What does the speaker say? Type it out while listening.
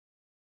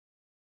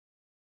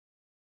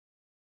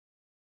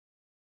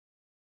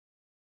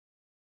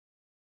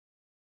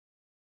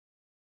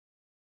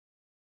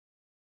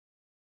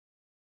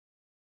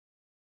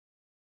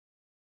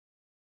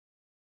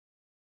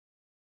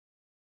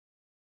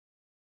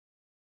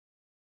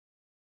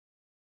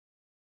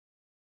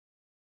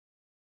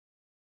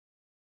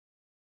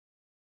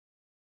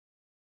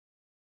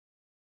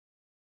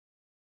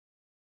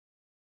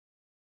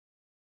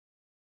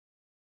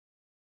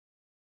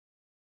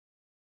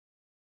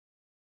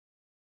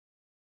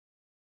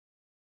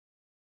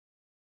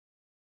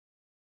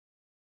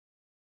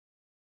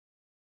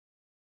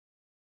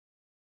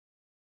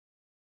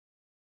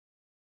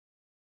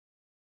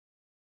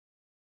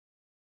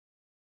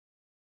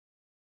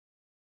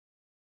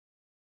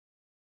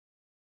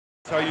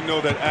That's how you know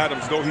that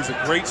Adams, though he's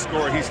a great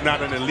scorer, he's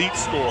not an elite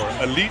scorer.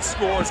 Elite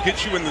scorers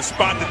get you in the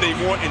spot that they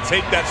want and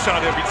take that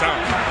shot every time.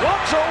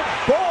 Lonzo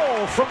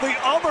Ball from the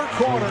other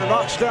corner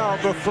knocks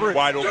down the three.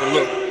 Wide open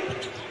look.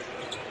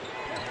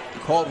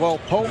 Caldwell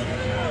Pope.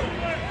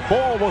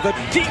 Ball with a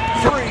deep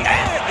three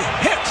and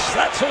hits.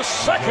 That's his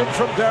second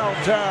from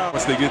downtown.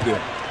 Once they get there.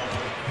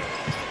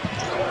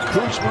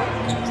 Kuzma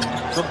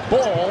from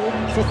Ball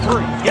for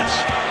three. Yes.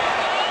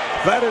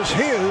 That is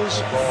his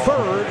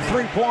third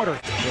three-pointer.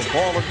 The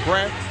ball at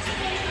Grant.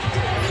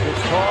 Good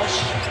toss.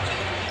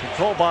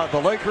 Controlled by the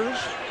Lakers.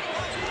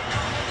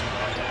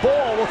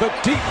 Ball with a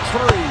deep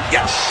three.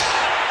 Yes!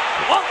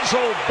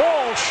 Lonzo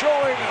Ball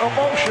showing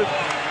emotion.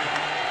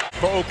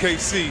 For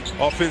OKC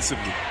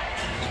offensively.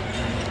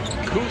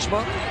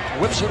 Kuzma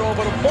whips it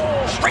over the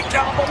Ball. Straight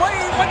down the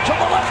lane. Went to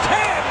the left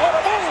hand. What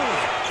a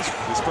move!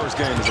 His first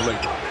game as a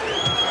Laker.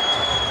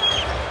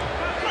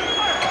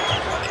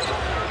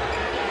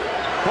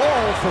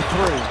 Ball for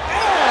three.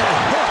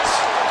 And hits.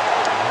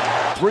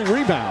 3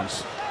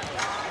 rebounds.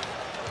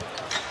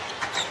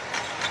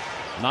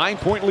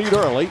 9-point lead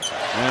early.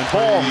 And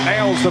Ball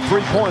nails the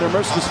three-pointer.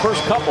 Missed his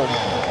first couple.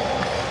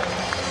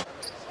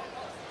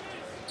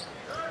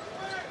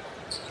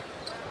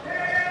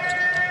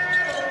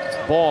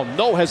 Ball,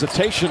 no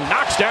hesitation,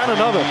 knocks down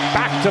another.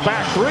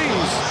 Back-to-back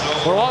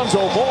threes for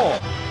Lonzo Ball.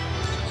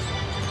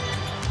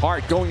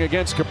 Hart going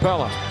against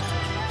Capella.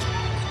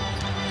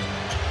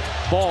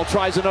 Ball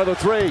tries another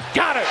three.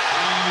 Got it!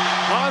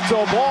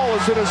 Lonzo Ball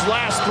is in his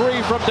last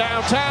three from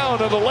downtown,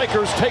 and the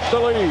Lakers take the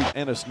lead.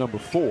 Ennis, number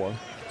 4.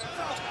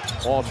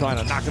 Ball trying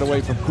to knock it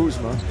away from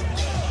Kuzma.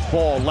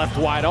 Ball left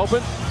wide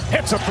open.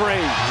 Hits a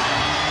three.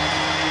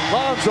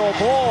 Lonzo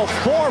Ball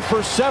 4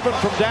 for 7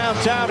 from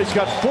downtown. He's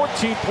got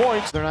 14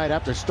 points. The night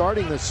after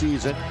starting the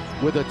season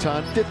with a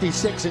ton,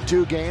 56 in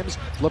 2 games.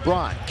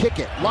 LeBron, kick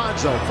it.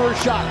 Lonzo,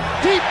 first shot,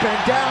 deep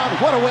and down.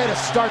 What a way to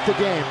start the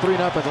game.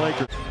 3-0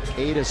 Lakers.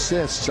 8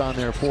 assists on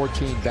their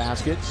 14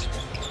 baskets.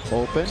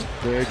 Open.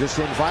 They're just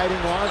inviting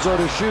Lonzo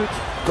to shoot.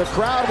 The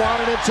crowd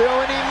wanted it to,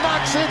 and he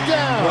knocks it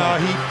down. Well,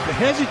 he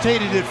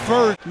hesitated at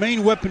first.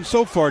 Main weapon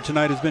so far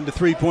tonight has been the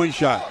three-point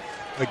shot.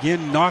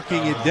 Again,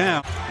 knocking it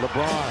down.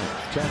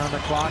 LeBron, 10 on the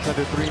clock,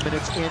 under 3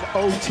 minutes in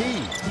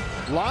OT.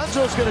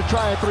 Lonzo's going to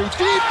try a three.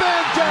 Deep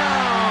and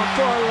down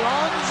for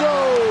Lonzo.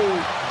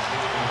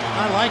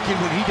 I like it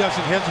when he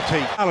doesn't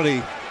hesitate.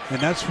 And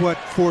that's what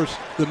forced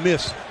the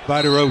miss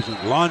by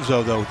DeRozan.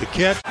 Lonzo, though, the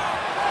catch.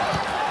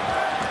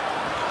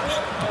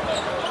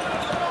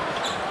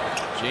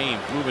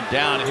 James moving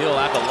downhill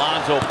at the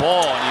Lonzo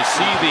Ball, and you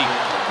see the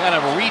kind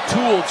of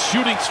retooled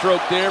shooting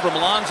stroke there from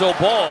Lonzo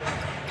Ball.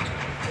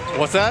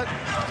 What's that?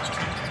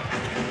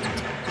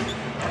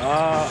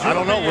 I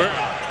don't know. Where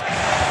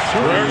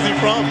is he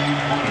from?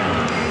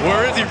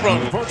 Where is he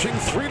from? Approaching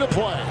 3 to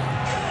play.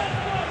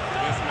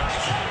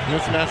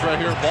 Mismatch right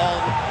here. Ball.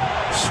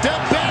 Step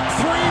back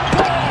three.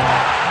 Ball